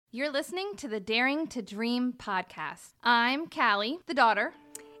You're listening to the Daring to Dream podcast. I'm Callie, the daughter.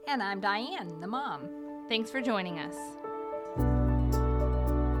 And I'm Dianne, the mom. Thanks for joining us.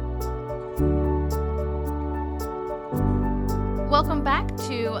 Welcome back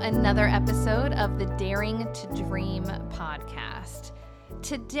to another episode of the Daring to Dream podcast.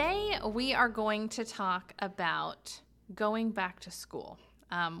 Today we are going to talk about going back to school.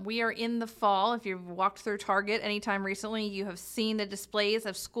 We are in the fall. If you've walked through Target anytime recently, you have seen the displays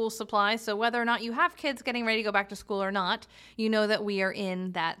of school supplies. So whether or not you have kids getting ready to go back to school or not, you know that we are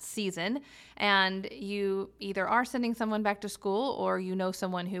in that season. And you either are sending someone back to school or you know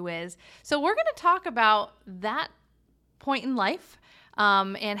someone who is. So we're going to talk about that point in life.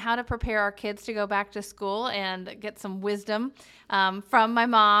 And how to prepare our kids to go back to school and get some wisdom from my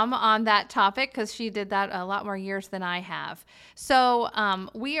mom on that topic, because she did that a lot more years than I have. So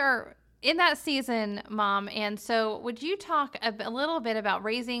we are in that season, Mom. And so would you talk a little bit about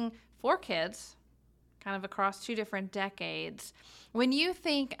raising 4 kids kind of across 2 different decades? When you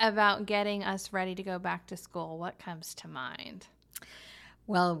think about getting us ready to go back to school, what comes to mind?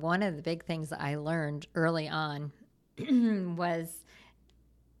 Well, one of the big things that I learned early on was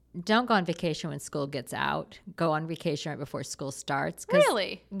don't go on vacation when school gets out. Go on vacation right before school starts.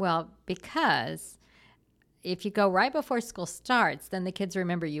 Really? Well, because if you go right before school starts, then the kids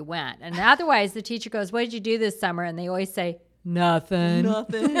remember you went. And otherwise, the teacher goes, "What did you do this summer?" And they always say, "Nothing."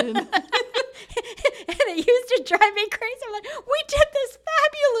 Nothing. And it used to drive me crazy. I'm like, "We did this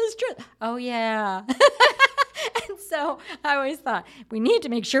fabulous trip." "Oh, yeah." And so I always thought, we need to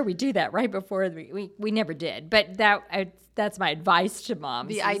make sure we do that right before we never did. But that's my advice to moms.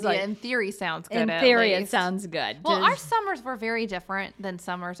 The idea in theory sounds good. In theory, it sounds good. Well, our summers were very different than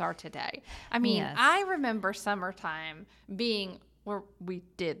summers are today. I mean, Yes. I remember summertime being where we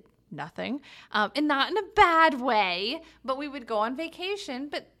did nothing, and not in a bad way, but we would go on vacation,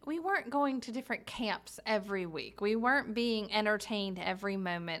 but we weren't going to different camps every week. We weren't being entertained every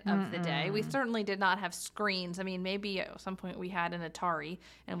moment of the day. We certainly did not have screens. I mean, maybe at some point we had an Atari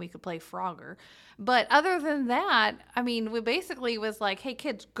and we could play Frogger. But other than that, I mean, we basically was like, hey,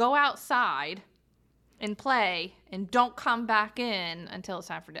 kids, go outside and play and don't come back in until it's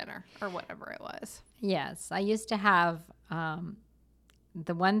time for dinner or whatever it was. Yes. I used to have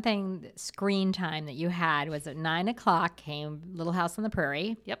the one thing, screen time that you had was at 9 o'clock came Little House on the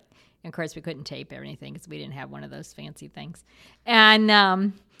Prairie. Yep. And of course, we couldn't tape everything because we didn't have one of those fancy things.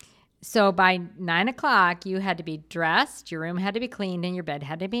 And so by 9 o'clock, you had to be dressed, your room had to be cleaned, and your bed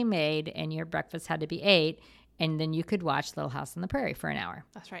had to be made, and your breakfast had to be ate. And then you could watch Little House on the Prairie for an hour.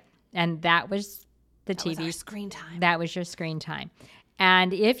 That's right. And that was the That TV. was our screen time. That was your screen time.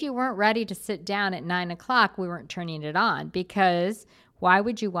 And if you weren't ready to sit down at 9 o'clock, we weren't turning it on, because why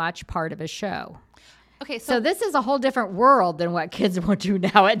would you watch part of a show? Okay, So this is a whole different world than what kids will do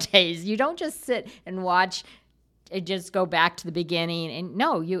nowadays. You don't just sit and watch and just go back to the beginning. And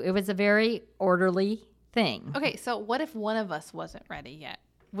no, it was a very orderly thing. Okay, so what if one of us wasn't ready yet?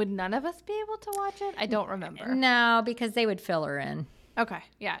 Would none of us be able to watch it? I don't remember. No, because they would fill her in. Okay,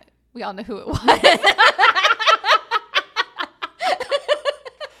 yeah. We all know who it was.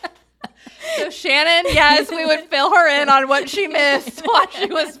 So Shannon, yes, we would fill her in on what she missed while she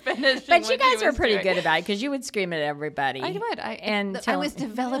was finishing. But you guys were pretty good about it, because you would scream at everybody. I would. I was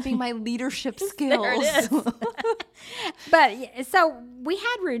developing my leadership skills. There it is. But so we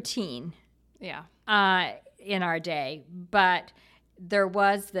had routine. Yeah. In our day, but there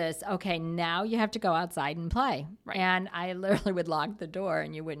was this, okay, now you have to go outside and play. Right. And I literally would lock the door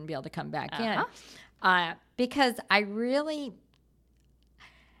and you wouldn't be able to come back Uh-huh. in. Because I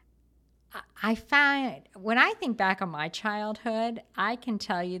find, when I think back on my childhood, I can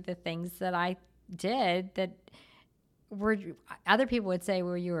tell you the things that I did that were, other people would say,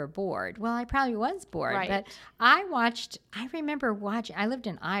 well, you were bored. Well, I probably was bored. Right. But I remember watching, I lived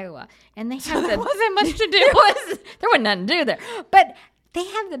in Iowa, and they had There wasn't much to do. there wasn't nothing to do there. But they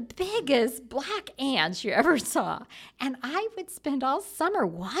have the biggest black ants you ever saw. And I would spend all summer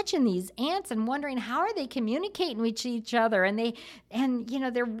watching these ants and wondering, how are they communicating with each other? And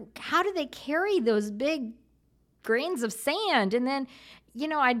how do they carry those big grains of sand? And then,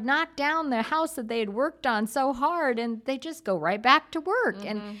 I'd knock down the house that they had worked on so hard, and they just go right back to work. Mm-hmm.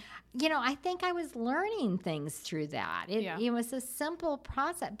 And, I think I was learning things through that. It was a simple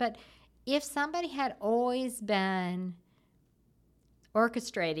process. But if somebody had always been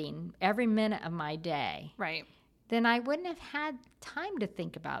orchestrating every minute of my day, Right. then I wouldn't have had time to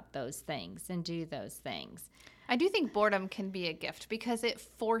think about those things and do those things. I do think boredom can be a gift because it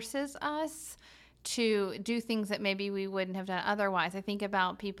forces us to do things that maybe we wouldn't have done otherwise. I think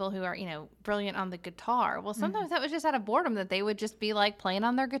about people who are, brilliant on the guitar. Well, sometimes that was just out of boredom that they would just be like playing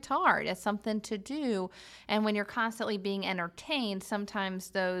on their guitar as something to do. And when you're constantly being entertained, sometimes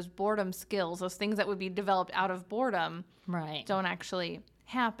those boredom skills, those things that would be developed out of boredom, don't actually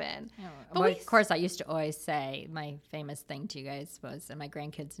happen. But of course, I used to always say, my famous thing to you guys was, and my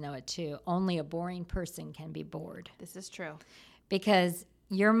grandkids know it too, only a boring person can be bored. This is true. Because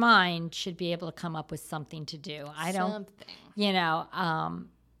your mind should be able to come up with something to do. Even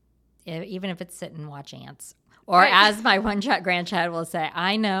if it's sit and watch ants. Or as my one grandchild will say,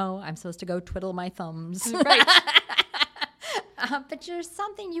 I know, I'm supposed to go twiddle my thumbs. Right. But there's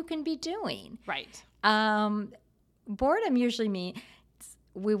something you can be doing. Right. Boredom usually means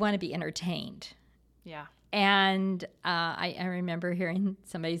we want to be entertained. Yeah. And I remember hearing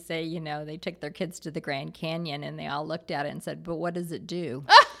somebody say, they took their kids to the Grand Canyon and they all looked at it and said, but what does it do?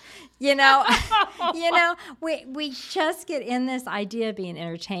 we just get in this idea of being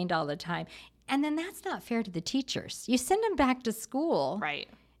entertained all the time. And then that's not fair to the teachers. You send them back to school. Right.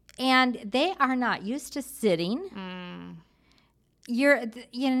 And they are not used to sitting.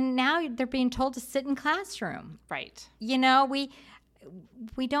 Now they're being told to sit in classroom. Right.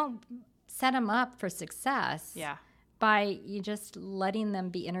 We don't set them up for success by you just letting them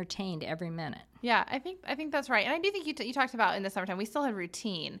be entertained every minute. Yeah, I think that's right. And I do think you talked about in the summertime, we still had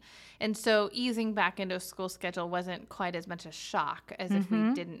routine. And so easing back into a school schedule wasn't quite as much a shock as if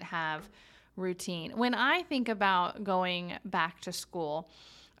we didn't have routine. When I think about going back to school,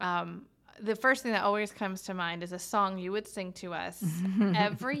 the first thing that always comes to mind is a song you would sing to us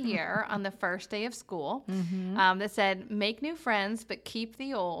every year on the first day of school that said, make new friends, but keep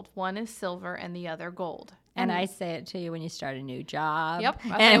the old. One is silver and the other gold. And I say it to you when you start a new job. Yep.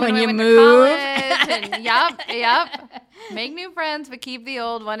 And when you move. Yep. Make new friends, but keep the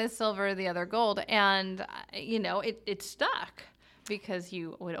old. One is silver, the other gold. And, it stuck because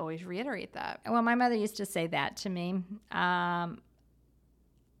you would always reiterate that. Well, my mother used to say that to me.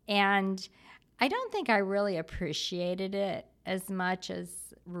 And I don't think I really appreciated it as much as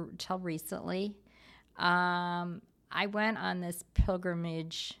till recently. I went on this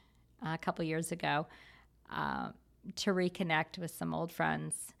pilgrimage a couple years ago to reconnect with some old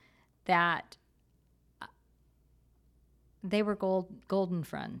friends that they were golden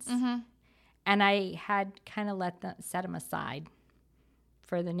friends. And I had kind of set them aside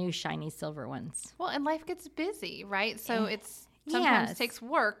for the new shiny silver ones. Well, and life gets busy, right? So it's sometimes takes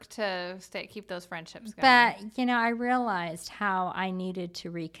work to keep those friendships going. But, I realized how I needed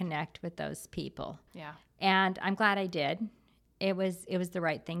to reconnect with those people. Yeah. And I'm glad I did. It was the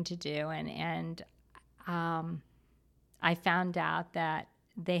right thing to do. And I found out that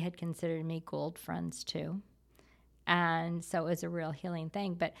they had considered me gold friends too. And so it was a real healing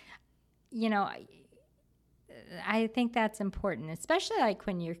thing. But, I think that's important, especially like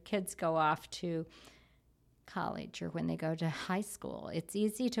when your kids go off to college or when they go to high school. It's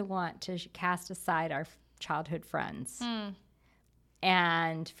easy to want to cast aside our childhood friends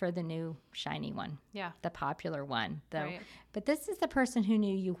and for the new shiny one, the popular one. Right. But this is the person who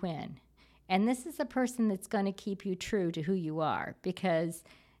knew you when, and this is the person that's going to keep you true to who you are because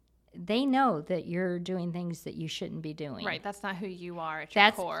they know that you're doing things that you shouldn't be doing. Right. That's not who you are at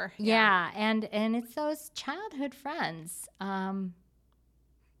your core. Yeah. And it's those childhood friends.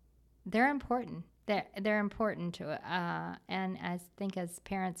 They're important. They're important to it. And I think as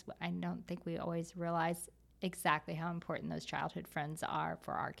parents, I don't think we always realize exactly how important those childhood friends are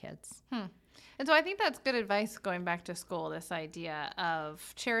for our kids. And so I think that's good advice going back to school, this idea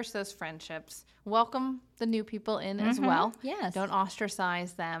of cherish those friendships, welcome the new people in as well. Yes. Don't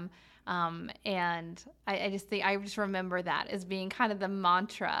ostracize them. And I just remember that as being kind of the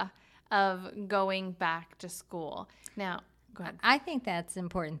mantra of going back to school. Now, go ahead. I think that's an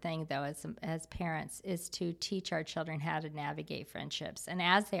important thing, though, as parents, is to teach our children how to navigate friendships. And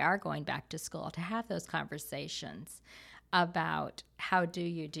as they are going back to school, to have those conversations about how do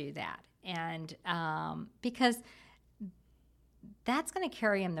you do that. And because that's going to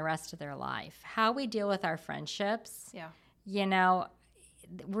carry them the rest of their life. How we deal with our friendships,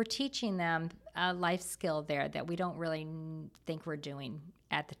 we're teaching them a life skill there that we don't really think we're doing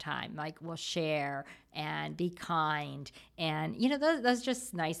at the time. Like we'll share and be kind. And, those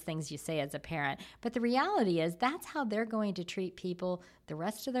just nice things you say as a parent. But the reality is that's how they're going to treat people the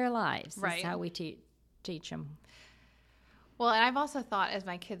rest of their lives. Right. That's how we teach them. Well, and I've also thought as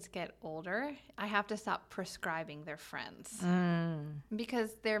my kids get older, I have to stop prescribing their friends.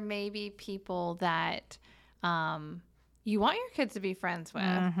 Because there may be people that you want your kids to be friends with,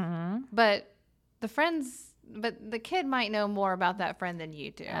 but the friends but the kid might know more about that friend than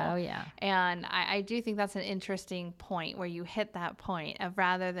you do. Oh, yeah. And I do think that's an interesting point where you hit that point of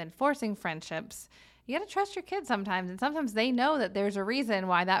rather than forcing friendships, you got to trust your kids sometimes. And sometimes they know that there's a reason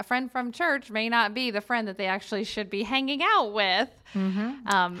why that friend from church may not be the friend that they actually should be hanging out with.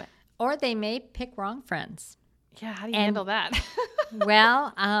 Mm-hmm. Or they may pick wrong friends. Yeah, how do you handle that?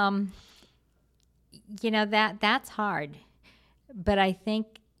 Well, that's hard. But I think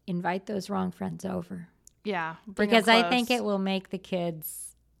invite those wrong friends over. Yeah. Because I think it will make the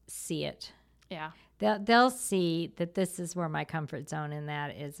kids see it. Yeah. They'll see that this is where my comfort zone and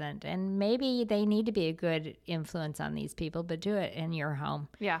that isn't. And maybe they need to be a good influence on these people, but do it in your home.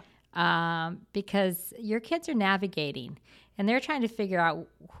 Yeah. Because your kids are navigating and they're trying to figure out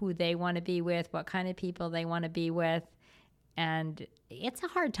who they want to be with, what kind of people they want to be with. And it's a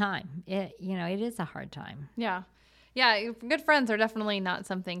hard time. It is a hard time. Yeah. Yeah, good friends are definitely not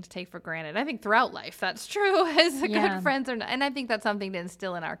something to take for granted. I think throughout life that's true. Good friends are, and I think that's something to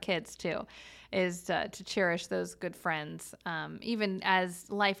instill in our kids too, is to cherish those good friends. Even as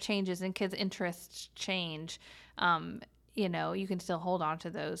life changes and kids' interests change, you can still hold on to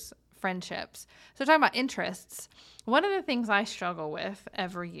those friendships. So talking about interests, one of the things I struggle with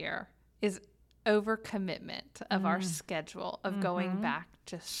every year is overcommitment of our schedule of going back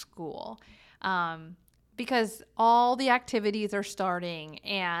to school. Because all the activities are starting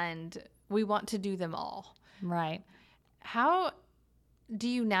and we want to do them all. Right. How do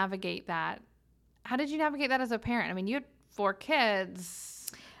you navigate that? How did you navigate that as a parent? I mean, you had 4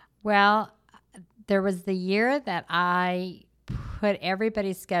 kids. Well, there was the year that I put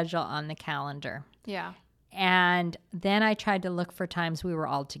everybody's schedule on the calendar. Yeah. And then I tried to look for times we were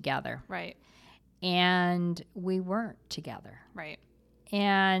all together. Right. And we weren't together. Right.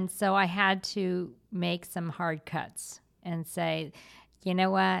 And so I had to make some hard cuts and say, you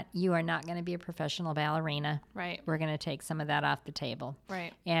know what? You are not going to be a professional ballerina. Right. We're going to take some of that off the table.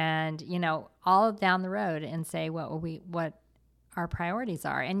 Right. And, all down the road and say what our priorities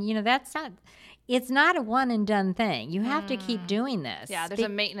are. And, it's not a one and done thing. You have to keep doing this. Yeah, there's a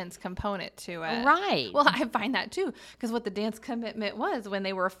maintenance component to it. Right. Well, I find that too, because what the dance commitment was when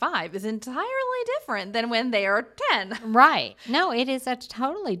they were 5 is entirely different than when they are 10. Right. No, it is a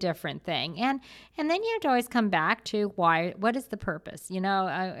totally different thing. And then you have to always come back to what is the purpose?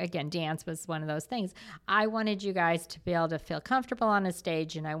 Again, dance was one of those things. I wanted you guys to be able to feel comfortable on a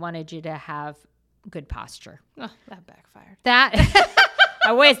stage, and I wanted you to have good posture. Oh, that backfired.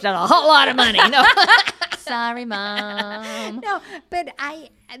 I wasted a whole lot of money. No. Sorry, Mom. No, but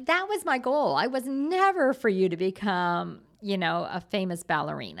that was my goal. I was never for you to become, a famous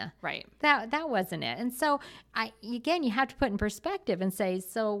ballerina. Right. That wasn't it. And so you have to put in perspective and say,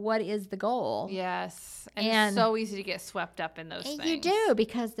 so what is the goal? Yes. And it's so easy to get swept up in those things. You do,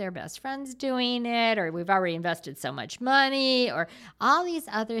 because their best friend's doing it, or we've already invested so much money, or all these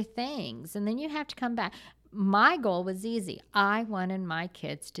other things. And then you have to come back. My goal was easy. I wanted my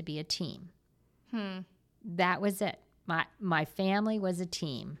kids to be a team. That was it. My family was a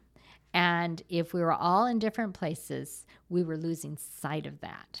team. And if we were all in different places, we were losing sight of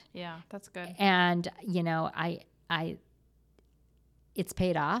that. Yeah, that's good. And, it's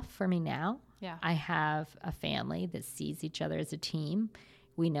paid off for me now. Yeah. I have a family that sees each other as a team.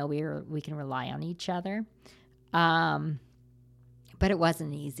 We know we can rely on each other. But it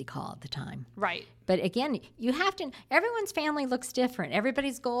wasn't an easy call at the time. Right. But again, everyone's family looks different.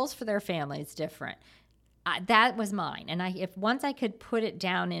 Everybody's goals for their family is different. That was mine. And once I could put it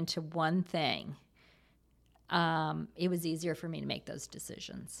down into one thing, it was easier for me to make those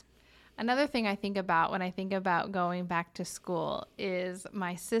decisions. Another thing I think about when I think about going back to school is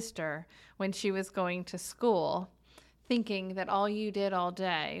my sister, when she was going to school, thinking that all you did all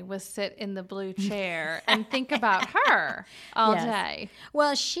day was sit in the blue chair and think about her all day.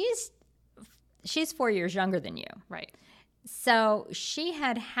 Well, she's 4 years younger than you. Right. So she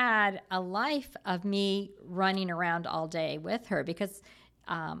had a life of me running around all day with her because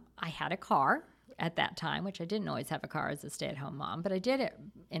I had a car at that time, which I didn't always have a car as a stay-at-home mom, but I did it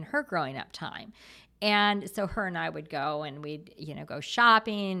in her growing up time. And so her and I would go and we'd, go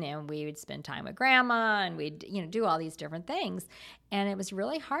shopping and we would spend time with grandma and we'd, do all these different things. And it was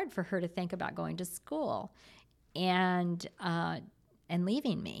really hard for her to think about going to school and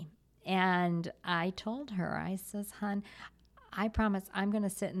leaving me. And I told her, I says, hon, I promise I'm going to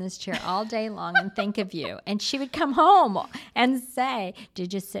sit in this chair all day long and think of you. And she would come home and say,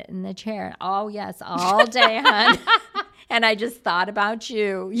 did you sit in the chair? Oh, yes, all day, hon. And I just thought about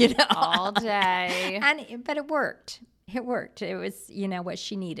you, all day. But it worked. It worked. It was, what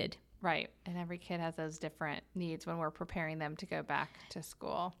she needed. Right. And every kid has those different needs when we're preparing them to go back to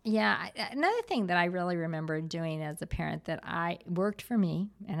school. Yeah. Another thing that I really remember doing as a parent that I worked for me,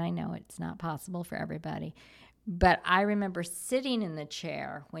 and I know it's not possible for everybody, but I remember sitting in the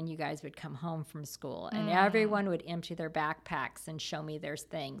chair when you guys would come home from school and everyone would empty their backpacks and show me their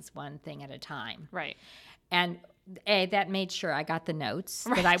things one thing at a time. Right. And that made sure I got the notes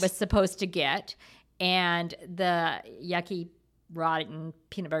that I was supposed to get, and the yucky rotten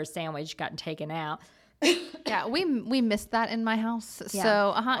peanut butter sandwich got taken out. Yeah, we missed that in my house. Yeah.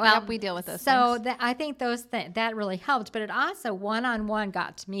 So Well, we deal with those So things. I think that really helped. But it also one-on-one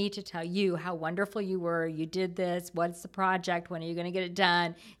got me to tell you how wonderful you were. You did this. What's the project? When are you going to get it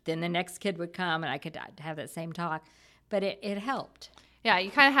done? Then the next kid would come, and I could have that same talk. But it helped. Yeah,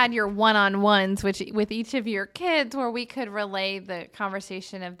 you kind of had your one-on-ones with each of your kids where we could relay the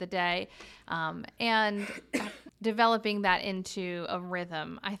conversation of the day. And developing that into a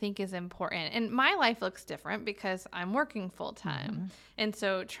rhythm, I think, is important. And my life looks different because I'm working full-time. Mm-hmm. And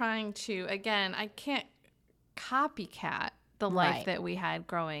so trying to, again, I can't copycat the life that we had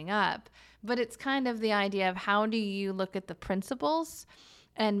growing up. But it's kind of the idea of how do you look at the principles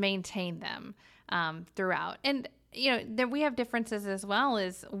and maintain them throughout. And we have differences as well.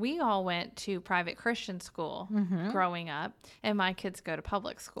 As we all went to private Christian school growing up, and my kids go to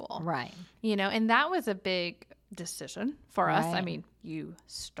public school. Right. And that was a big decision for us. I mean, you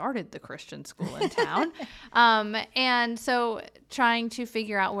started the Christian school in town. And so trying to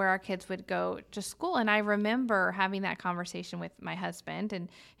figure out where our kids would go to school. And I remember having that conversation with my husband, and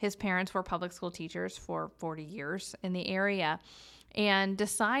his parents were public school teachers for 40 years in the area, and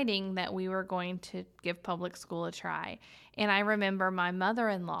deciding that we were going to give public school a try. And I remember my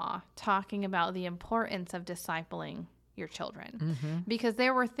mother-in-law talking about the importance of discipling your children, because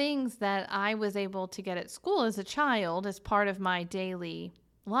there were things that I was able to get at school as a child as part of my daily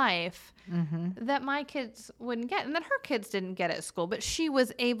life that my kids wouldn't get, and that her kids didn't get at school, but she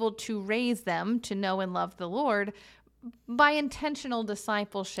was able to raise them to know and love the Lord by intentional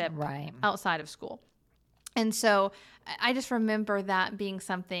discipleship outside of school. And so I just remember that being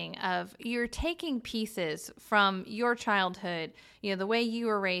something of you're taking pieces from your childhood, the way you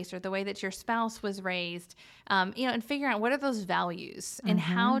were raised or the way that your spouse was raised, and figuring out what are those values and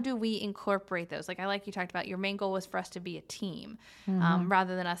how do we incorporate those? Like you talked about, your main goal was for us to be a team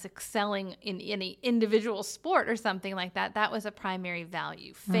rather than us excelling in any individual sport or something like that. That was a primary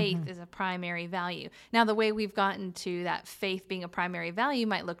value. Faith is a primary value. Now, the way we've gotten to that faith being a primary value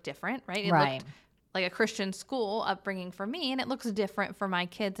might look different, right? It looked like a Christian school upbringing for me, and it looks different for my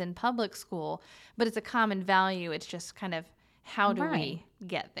kids in public school, but it's a common value. It's just kind of how do we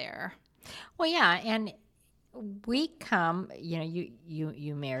get there? Well, yeah, and we come,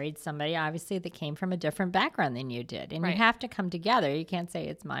 you married somebody obviously that came from a different background than you did, and you have to come together. You can't say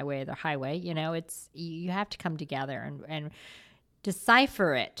it's my way or the highway. You have to come together and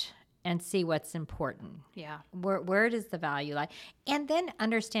decipher it and see what's important. Yeah, where does the value lie, and then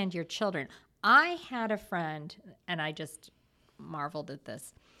understand your children. I had a friend, and I just marveled at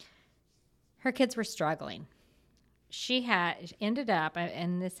this. Her kids were struggling. She had ended up,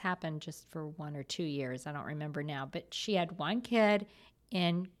 and this happened just for 1 or 2 years, I don't remember now, but she had one kid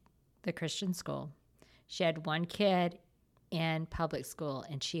in the Christian school. She had one kid in public school,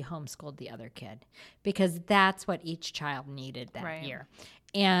 and she homeschooled the other kid because that's what each child needed that year.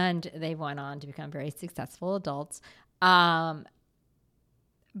 And they went on to become very successful adults.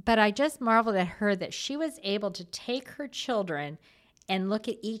 But I just marveled at her that she was able to take her children and look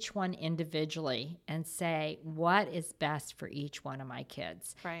at each one individually and say, what is best for each one of my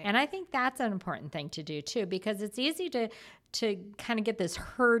kids? Right. And I think that's an important thing to do, too, because it's easy to kind of get this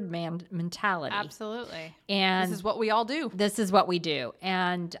herd mentality. Absolutely. And this is what we all do. This is what we do.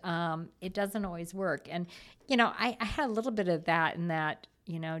 And it doesn't always work. And, I had a little bit of that in that,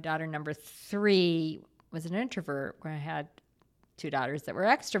 daughter number 3 was an introvert where I had 2 daughters that were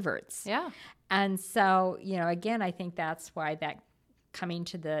extroverts. Yeah. And so, again, I think that's why that coming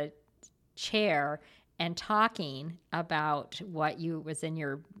to the chair and talking about what was in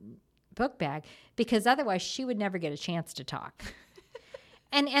your book bag, because otherwise she would never get a chance to talk.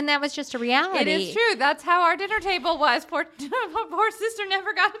 And that was just a reality. It is true. That's how our dinner table was. Poor sister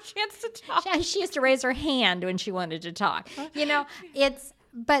never got a chance to talk. She used to raise her hand when she wanted to talk.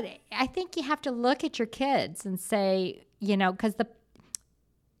 But I think you have to look at your kids and say, because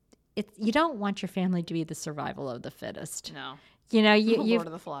you don't want your family to be the survival of the fittest. No. You Lord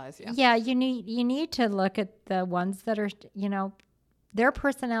of the Flies. Yeah. Yeah. You need to look at the ones that are, their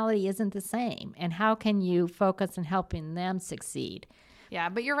personality isn't the same, and how can you focus on helping them succeed? Yeah,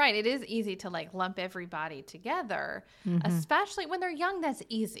 but you're right. It is easy to like lump everybody together, especially when they're young. That's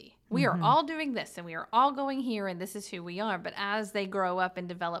easy. We are all doing this and we are all going here and this is who we are. But as they grow up and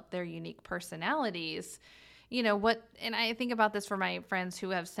develop their unique personalities, and I think about this for my friends who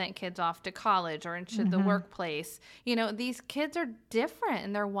have sent kids off to college or into the workplace. These kids are different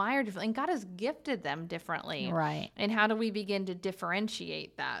and they're wired differently, and God has gifted them differently. Right. And how do we begin to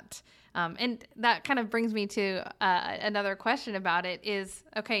differentiate that? And that kind of brings me to another question about it is,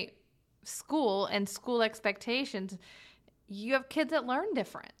 okay, school and school expectations. You have kids that learn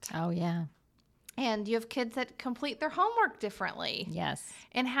different. Oh, yeah. And you have kids that complete their homework differently. Yes.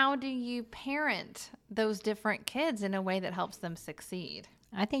 And how do you parent those different kids in a way that helps them succeed?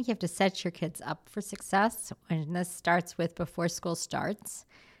 I think you have to set your kids up for success. And this starts with before school starts.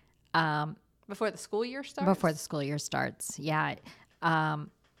 Before the school year starts? Before the school year starts, yeah.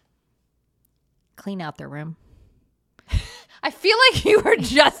 Clean out their room. I feel like you were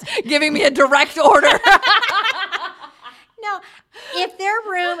just giving me a direct order. No, if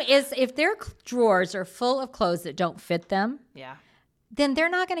their drawers are full of clothes that don't fit them, Yeah. then they're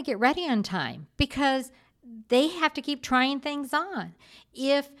not going to get ready on time because they have to keep trying things on.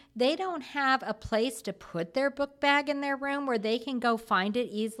 If they don't have a place to put their book bag in their room where they can go find it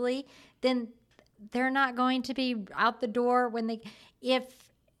easily, then they're not going to be out the door when they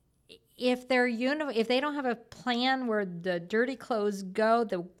if they don't have a plan where the dirty clothes go,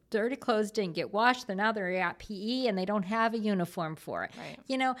 the dirty clothes didn't get washed, then now they're at PE and they don't have a uniform for it. Right.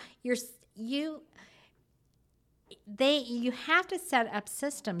 You have to set up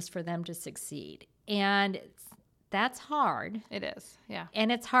systems for them to succeed. And that's hard. It is, yeah.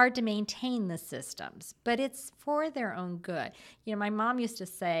 And it's hard to maintain the systems, but it's for their own good. My mom used to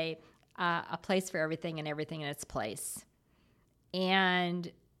say, a place for everything and everything in its place.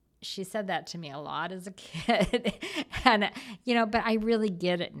 And she said that to me a lot as a kid. And, but I really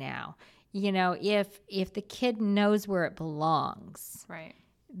get it now. If the kid knows where it belongs, right,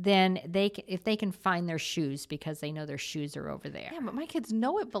 then if they can find their shoes because they know their shoes are over there. Yeah, but my kids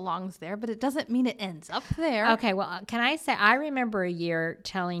know it belongs there, but it doesn't mean it ends up there. Okay, well, can I say, I remember a year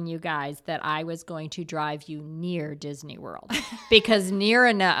telling you guys that I was going to drive you near Disney World because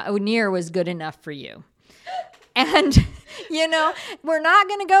near was good enough for you. And, we're not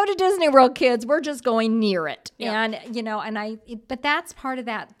going to go to Disney World, kids. We're just going near it. Yeah. And, but that's part of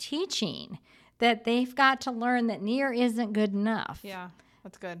that teaching, that they've got to learn that near isn't good enough. Yeah,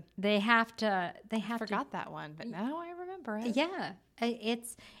 that's good. They have I forgot that one, but now I remember it. Yeah,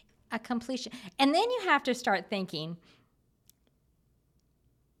 it's a completion. And then you have to start thinking,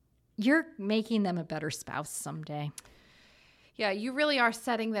 you're making them a better spouse someday. Yeah, you really are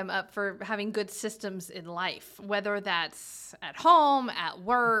setting them up for having good systems in life, whether that's at home, at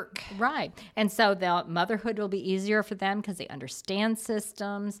work. Right. And so motherhood will be easier for them because they understand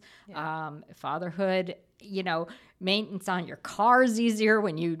systems. Yeah. Fatherhood, maintenance on your car is easier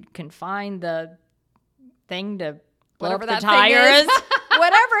when you can find the thing to blow up the tires.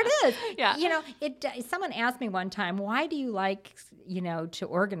 Whatever it is. Yeah. Someone asked me one time, why do you like, to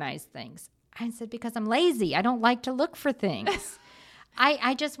organize things? I said, because I'm lazy. I don't like to look for things.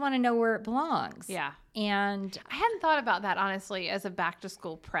 I just want to know where it belongs. Yeah. And I hadn't thought about that, honestly, as a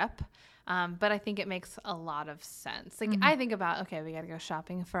back-to-school prep. But I think it makes a lot of sense. Like, I think about, okay, we got to go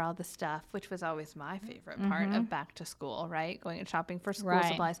shopping for all the stuff, which was always my favorite part of back to school, right? Going and shopping for school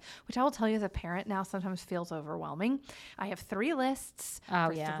supplies, which I will tell you as a parent now sometimes feels overwhelming. I have 3 lists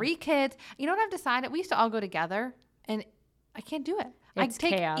for 3 kids. You know what I've decided? We used to all go together, and I can't do it. It's I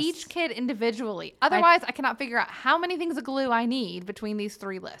take chaos. Each kid individually. Otherwise, I cannot figure out how many things of glue I need between these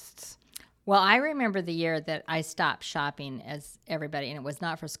 3 lists. Well, I remember the year that I stopped shopping as everybody, and it was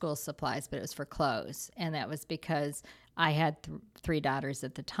not for school supplies, but it was for clothes. And that was because I had 3 daughters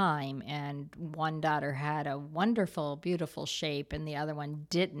at the time, and one daughter had a wonderful, beautiful shape, and the other one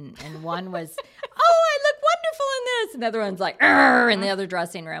didn't. And one was, oh, I look wonderful in this. And the other one's like, in the other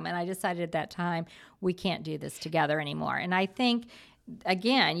dressing room. And I decided at that time, we can't do this together anymore. And I think,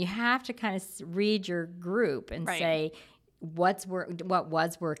 again, you have to kind of read your group and say what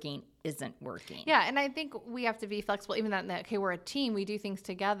was working isn't working. Yeah, and I think we have to be flexible, even that, okay, we're a team, we do things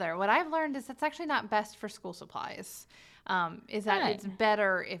together. What I've learned is that's actually not best for school supplies, is that it's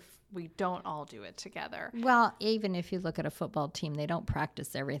better if we don't all do it together. Well, even if you look at a football team, they don't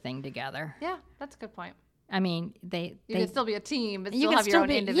practice everything together. Yeah, that's a good point. I mean, you can still be a team, but you still can have your own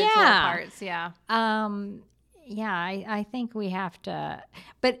individual parts. Yeah. I think we have to.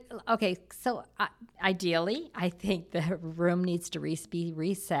 But okay, so ideally, I think the room needs to be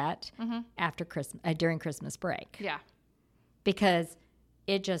reset after Christmas, during Christmas break. Yeah. Because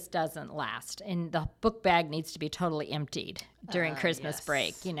it just doesn't last. And the book bag needs to be totally emptied during Christmas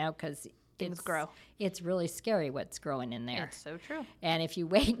break, because things grow. It's really scary what's growing in there. It's so true. And if you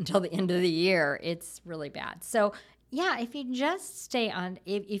wait until the end of the year, it's really bad. So, yeah, if you just stay on,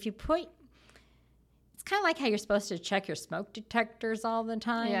 if you put, it's kind of like how you're supposed to check your smoke detectors all the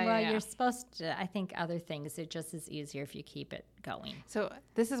time. You're supposed to, I think other things, it just is easier if you keep it going. So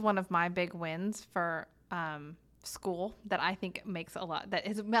this is one of my big wins for school that I think makes a lot, that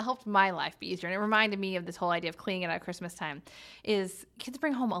has helped my life be easier. And it reminded me of this whole idea of cleaning it at Christmas time, is kids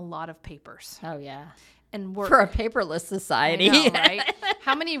bring home a lot of papers. Oh, yeah. And work. For a paperless society. I know, right?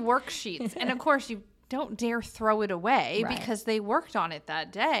 How many worksheets? And of course, you don't dare throw it away because they worked on it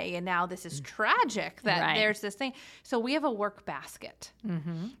that day. And now this is tragic that there's this thing. So we have a work basket.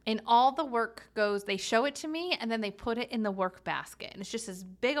 And all the work goes, they show it to me, and then they put it in the work basket. And it's just this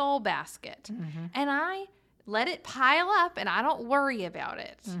big old basket. And I let it pile up, and I don't worry about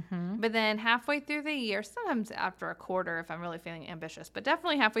it. But then halfway through the year, sometimes after a quarter if I'm really feeling ambitious, but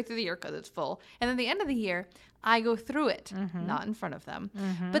definitely halfway through the year because it's full. And then the end of the year, I go through it, not in front of them.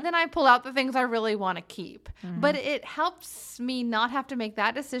 But then I pull out the things I really want to keep. But it helps me not have to make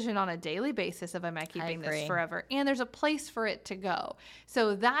that decision on a daily basis of, am I keeping this forever? And there's a place for it to go.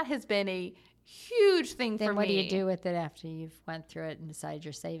 So that has been a huge thing for me. Then what do you do with it after you've went through it and decided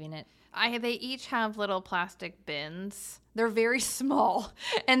you're saving it? They each have little plastic bins. They're very small.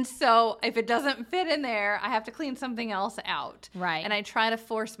 And so if it doesn't fit in there, I have to clean something else out. Right. And I try to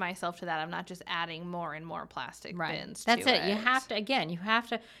force myself to that. I'm not just adding more and more plastic bins That's to it. You have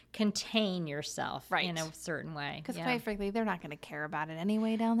to contain yourself in a certain way. Because quite frankly, they're not going to care about it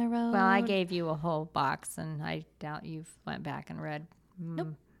anyway down the road. Well, I gave you a whole box, and I doubt you've went back and read.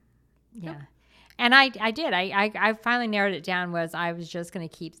 Nope. Yeah. Nope. And I did. I finally narrowed it down. I was just going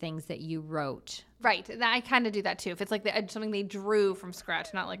to keep things that you wrote. Right. I kind of do that too. If it's like something they drew from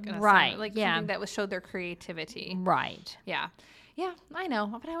scratch, not like something that showed their creativity. Right. Yeah. Yeah, I know.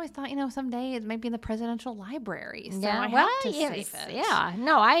 But I always thought, someday it might be in the presidential library. So I have to save it. Yeah.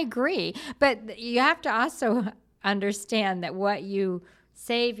 No, I agree. But you have to also understand that what you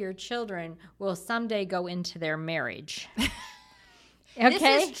save your children will someday go into their marriage. Okay.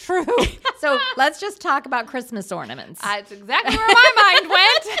 This is true. So let's just talk about Christmas ornaments. That's exactly where my mind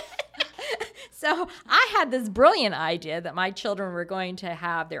went. So I had this brilliant idea that my children were going to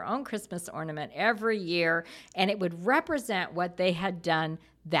have their own Christmas ornament every year, and it would represent what they had done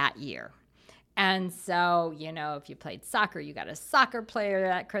that year. And so, if you played soccer, you got a soccer player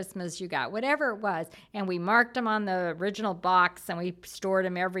that Christmas, you got whatever it was. And we marked them on the original box, and we stored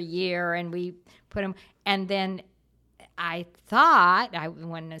them every year, and we put them, and then I thought,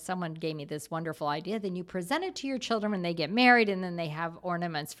 when someone gave me this wonderful idea, then you present it to your children when they get married, and then they have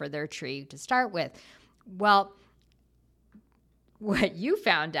ornaments for their tree to start with. Well, what you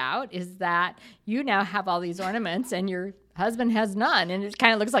found out is that you now have all these ornaments, and your husband has none, and it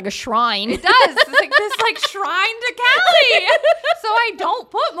kind of looks like a shrine. It does. It's like this shrine to Callie. So I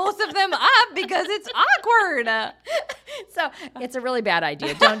don't put most of them up because it's awkward. So it's a really bad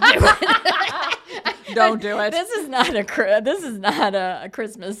idea. Don't do it. Don't do it. This is not a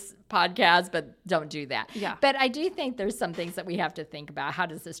Christmas podcast, but don't do that. Yeah. But I do think there's some things that we have to think about. How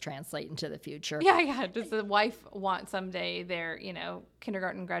does this translate into the future? Yeah. Does the wife want someday their,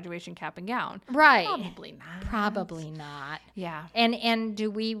 kindergarten graduation cap and gown? Right. Probably not. Yeah. And do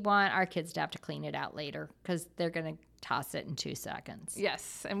we want our kids to have to clean it out later? Because they're going to toss it in 2 seconds.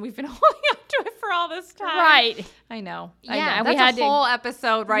 Yes. And we've been holding on to it for all this time. Right. I know. Yeah. That's a whole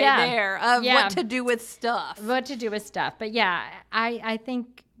episode there of what to do with stuff. What to do with stuff. But yeah, I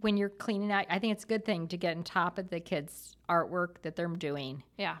think when you're cleaning out, I think it's a good thing to get on top of the kids' artwork that they're doing.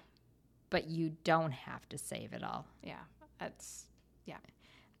 Yeah. But you don't have to save it all. Yeah.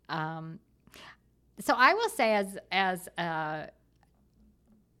 So I will say as a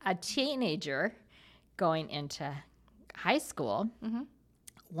teenager going into high school,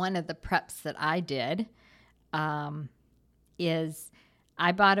 one of the preps that I did is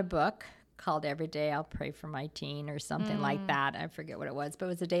I bought a book called Every Day I'll Pray for My Teen or something like that. I forget what it was, but it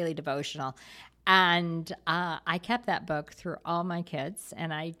was a daily devotional. And I kept that book through all my kids,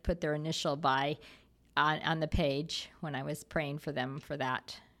 and I put their initial on the page when I was praying for them for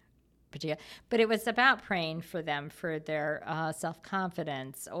that particular. But it was about praying for them for their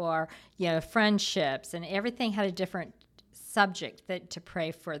self-confidence or, friendships, and everything had a different subject to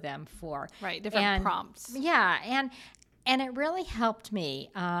pray for them for. Right, different prompts. Yeah, and it really helped me.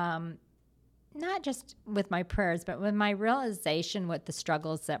 Not just with my prayers, but with my realization what the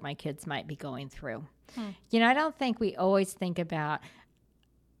struggles that my kids might be going through. I don't think we always think about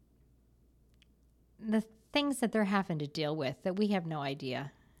the things that they're having to deal with that we have no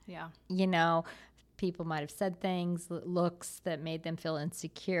idea. Yeah. You know, people might have said things, looks that made them feel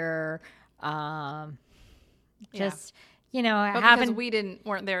insecure. Just, you know, but because we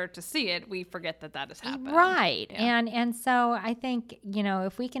weren't there to see it, we forget that has happened. Right. Yeah. And so I think, you know,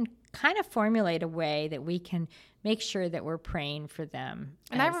 if we can kind of formulate a way that we can make sure that we're praying for them.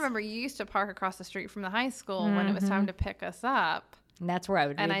 And I remember you used to park across the street from the high school when it was time to pick us up. And that's where I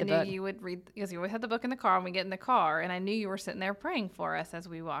would read the book. And I knew you would read, because you always had the book in the car when we get in the car, and I knew you were sitting there praying for us as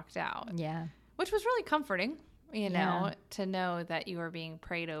we walked out. Yeah. Which was really comforting, you know, to know that you were being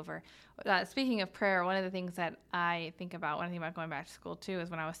prayed over. Speaking of prayer, one of the things that I think about when I think about going back to school, too, is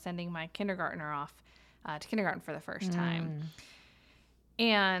when I was sending my kindergartner off to kindergarten for the first time.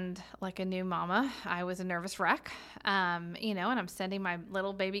 And like a new mama, I was a nervous wreck, you know, and I'm sending my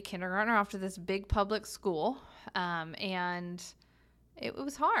little baby kindergartner off to this big public school, and it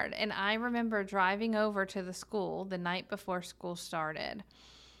was hard. And I remember driving over to the school the night before school started,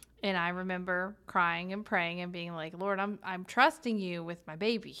 and I remember crying and praying and being like, Lord, I'm trusting you with my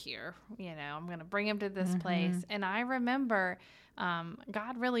baby here. You know, I'm going to bring him to this place. And I remember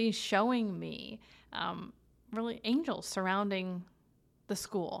God really showing me really angels surrounding the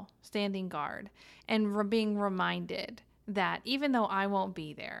school, standing guard, and being reminded that even though I won't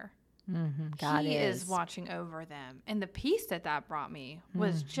be there, God He is watching over them. And the peace that brought me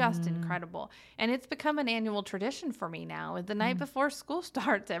was just incredible. And it's become an annual tradition for me now. The night before school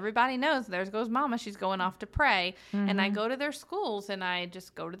starts, everybody knows there goes Mama. She's going off to pray. And I go to their schools, and I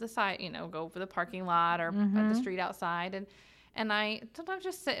just go to the side, you know, go over the parking lot or at the street outside. And I sometimes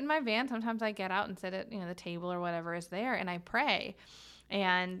just sit in my van. Sometimes I get out and sit at, you know, the table or whatever is there, and I pray.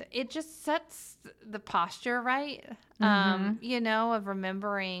 And it just sets the posture right, you know, of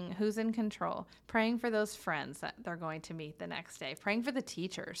remembering who's in control, praying for those friends that they're going to meet the next day, praying for the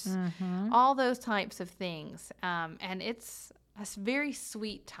teachers, all those types of things. And it's a very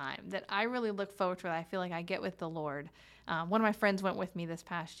sweet time that I really look forward to. I feel like I get with the Lord. One of my friends went with me this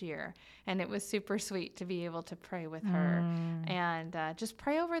past year, and it was super sweet to be able to pray with her and just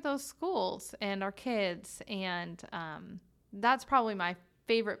pray over those schools and our kids. And that's probably my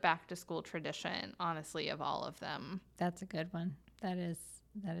favorite back to school tradition, honestly, of all of them. That's a good one. That is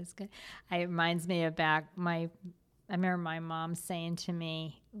good. It reminds me of I remember my mom saying to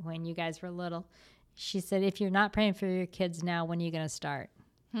me when you guys were little, she said, if you're not praying for your kids now, when are you going to start?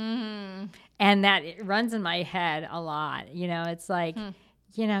 And that it runs in my head a lot. You know, it's like,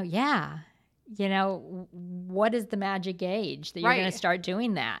 you know, you know, what is the magic age that you're going to start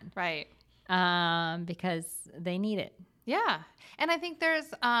doing that? Right. Because they need it. Yeah. And I think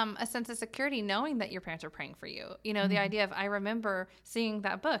there's a sense of security knowing that your parents are praying for you. You know, the idea of, I remember seeing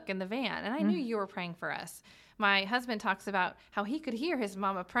that book in the van, and I knew you were praying for us. My husband talks about how he could hear his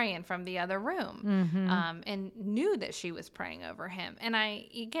mama praying from the other room and knew that she was praying over him. And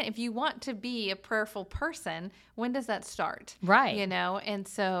again, if you want to be a prayerful person, when does that start? Right. You know, and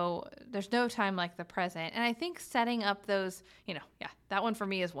so there's no time like the present. And I think setting up those, you know, that one for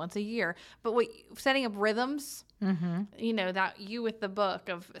me is once a year. But setting up rhythms, you know, that you with the book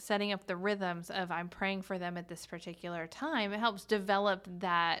of setting up the rhythms of I'm praying for them at this particular time, it helps develop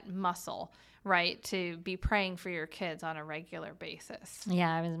that muscle, right, to be praying for your kids on a regular basis.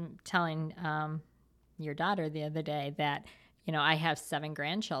 Yeah, I was telling your daughter the other day that, you know, I have 7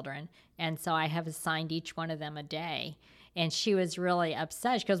 grandchildren, and so I have assigned each one of them a day. And she was really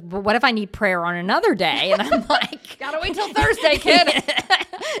upset. She goes, but what if I need prayer on another day? And I'm like, gotta wait till Thursday, kid.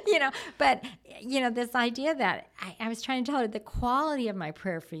 You know, but, you know, this idea that I was trying to tell her the quality of my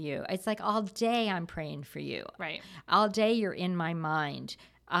prayer for you. It's like all day I'm praying for you. Right. All day you're in my mind.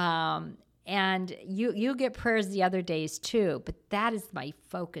 And you get prayers the other days too, but that is my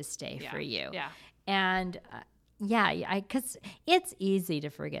focus day for you. Yeah. And because it's easy to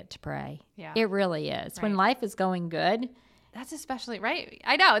forget to pray. Yeah. It really is. Right. When life is going good. That's especially right.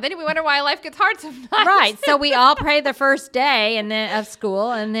 I know. Then we wonder why life gets hard sometimes. Right. So we all pray the first day and then of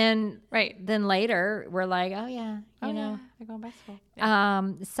school, and then then later we're like, oh yeah, you know, they're going back to school.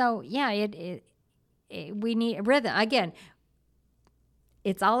 Yeah. So yeah, we need rhythm again.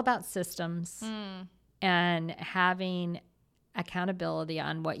 It's all about systems and having accountability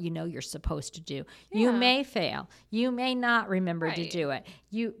on what you know you're supposed to do. Yeah. You may fail. You may not remember to do it.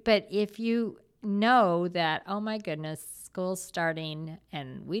 But if you know that, oh my goodness, school's starting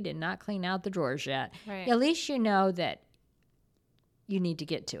and we did not clean out the drawers yet, at least you know that you need to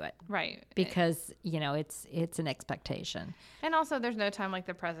get to it. Right. Because, you know, it's an expectation. And also there's no time like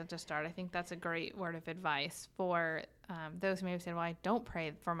the present to start. I think that's a great word of advice for those who may have said, well, I don't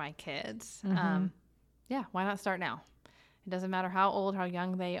pray for my kids. Why not start now? It doesn't matter how old, how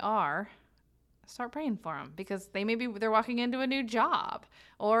young they are. start praying for them, because they're walking into a new job,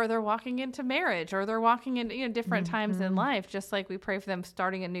 or they're walking into marriage, or they're walking into different times in life. Just like we pray for them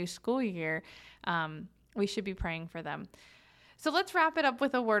starting a new school year, we should be praying for them. So let's wrap it up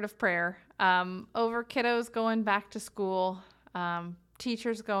with a word of prayer over kiddos going back to school,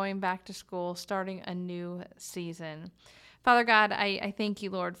 teachers going back to school, starting a new season. Father God, I thank you,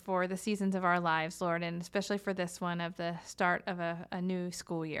 Lord, for the seasons of our lives, Lord, and especially for this one of the start of a new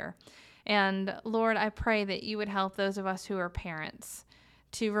school year. And Lord, I pray that you would help those of us who are parents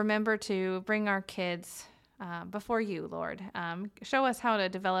to remember to bring our kids before you, Lord. Show us how to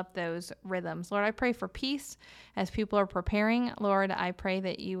develop those rhythms. Lord, I pray for peace as people are preparing. Lord, I pray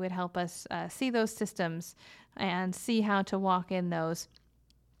that you would help us see those systems and see how to walk in those.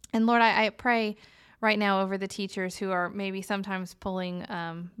 And Lord, I pray right now over the teachers who are maybe sometimes pulling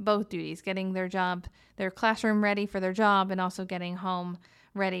both duties, getting their classroom ready for their job, and also getting home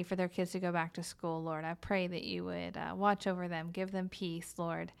ready for their kids to go back to school. Lord, I pray that you would watch over them, give them peace,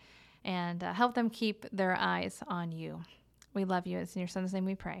 Lord, and help them keep their eyes on you. We love you. It's in your Son's name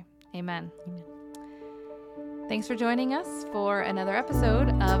we pray. Amen. Amen. Thanks for joining us for another episode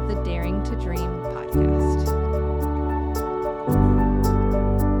of the Daring to Dream podcast.